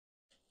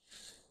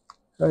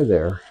Hi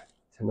there.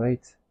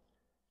 Tonight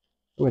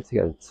I'm going to take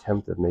an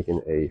attempt at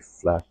making a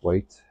flat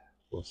white.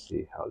 We'll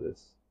see how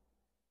this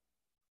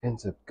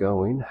ends up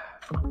going.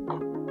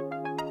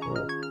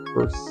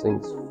 First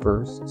things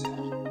first,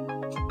 I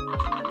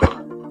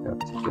have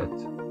to get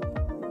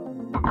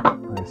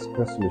my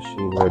espresso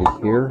machine ready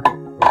here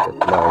and get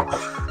my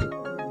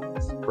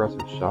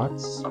espresso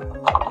shots.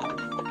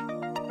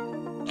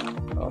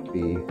 I'll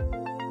be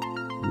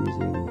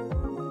using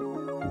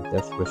the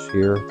death wish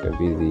here. It's going to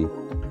be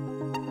the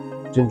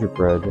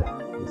gingerbread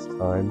this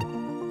time.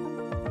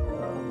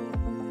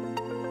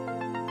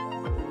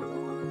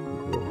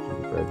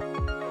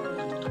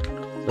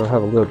 So I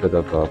have a little bit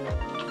of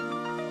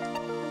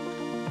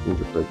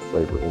gingerbread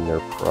flavor in there,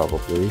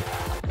 probably.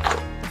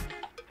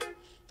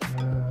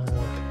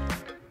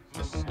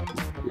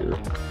 Here.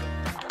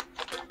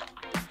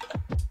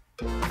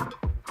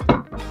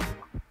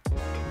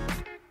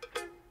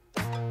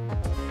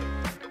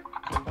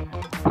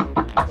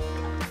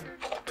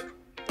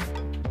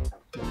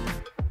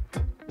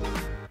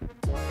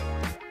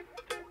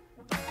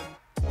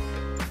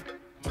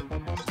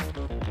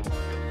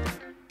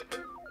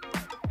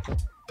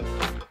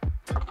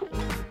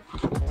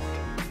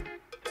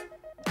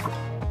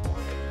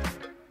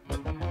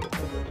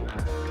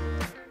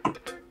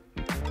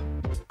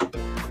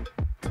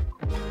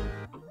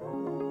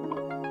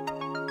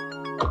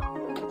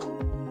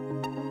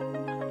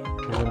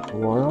 A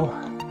while.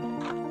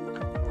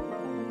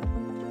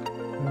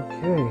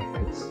 Okay,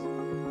 let's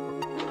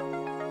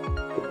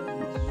get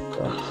these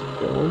shots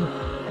going.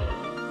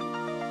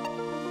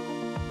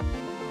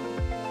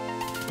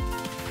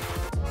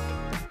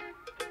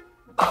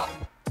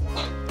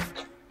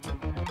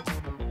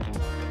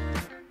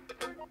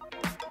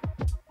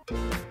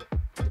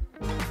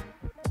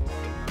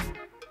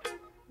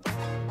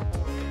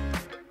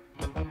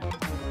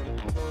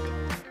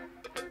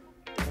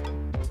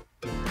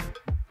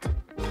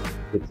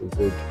 Get some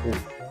good cool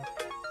stuff.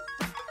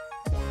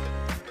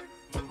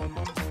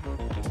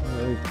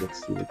 Alright, let's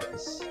see what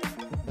this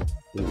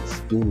in the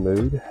steam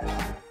mode.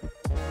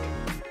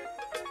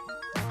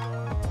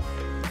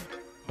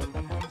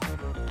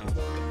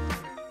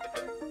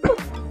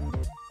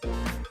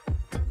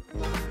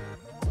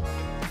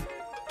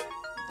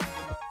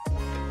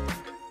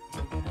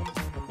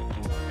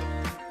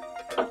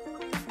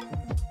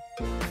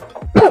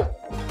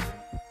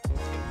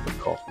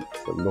 Coffee,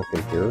 some milk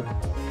in here.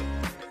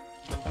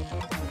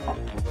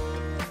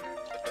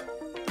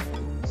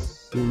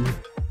 I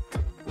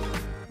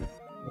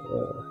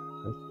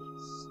can't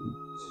see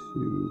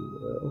too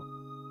well.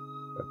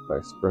 Got my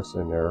espresso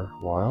in there a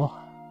while.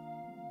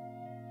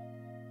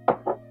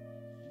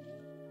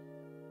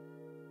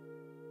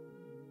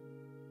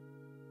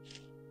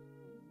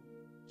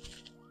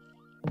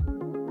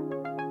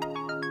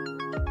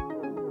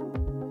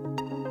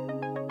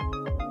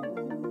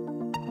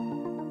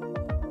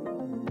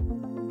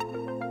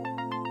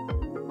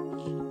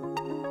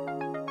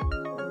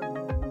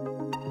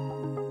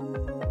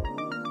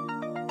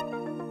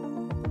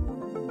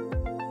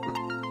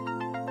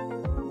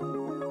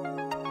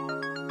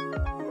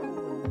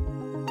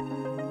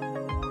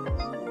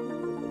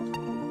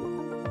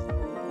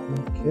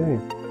 Okay,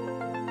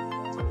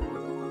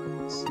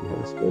 let's see how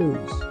this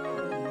goes.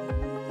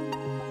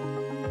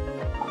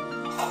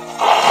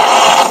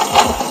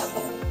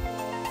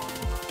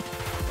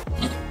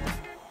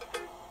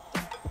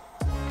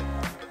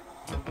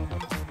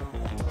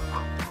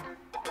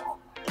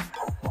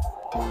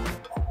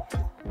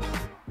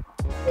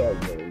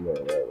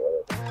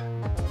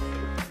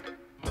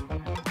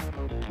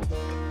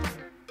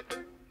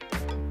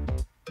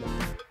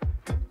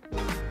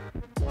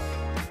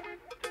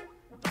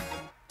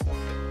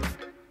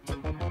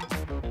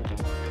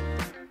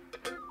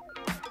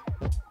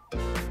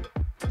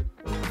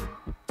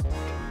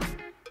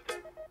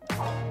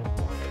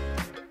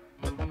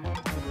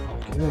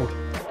 Okay.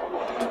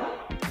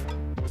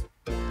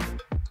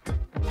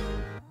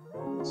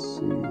 Let's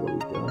see what we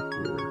got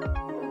here.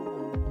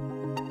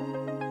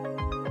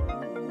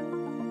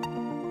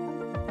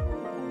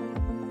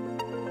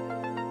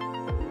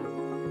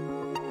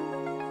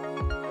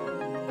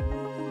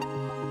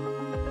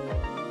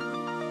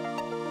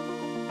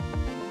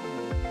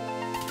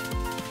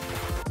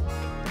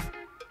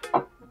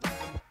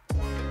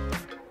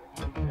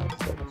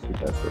 So let's do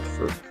that for the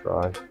first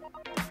try.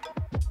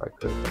 I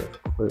could have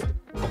put a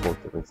couple of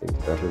different things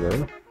better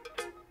there.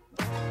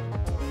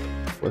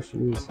 The question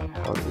is,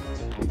 how does it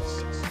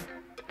taste?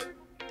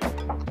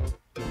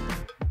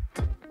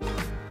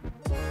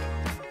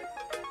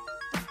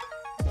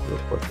 The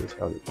question is,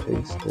 how does it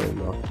taste?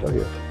 And I'll tell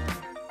you.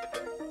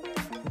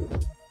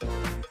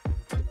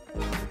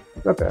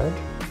 Not bad.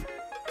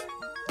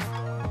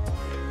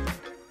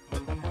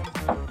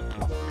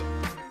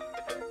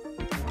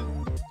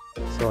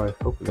 So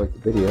I hope you liked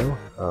the video.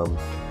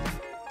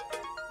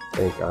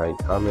 Any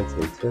comments,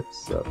 any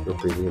tips, feel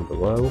free to leave them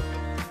below.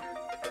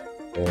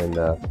 And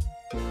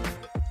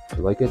if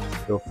you like it,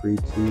 feel free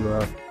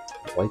to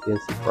like and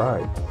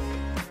subscribe.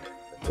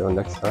 Until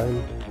next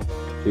time,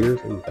 cheers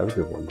and have a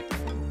good one.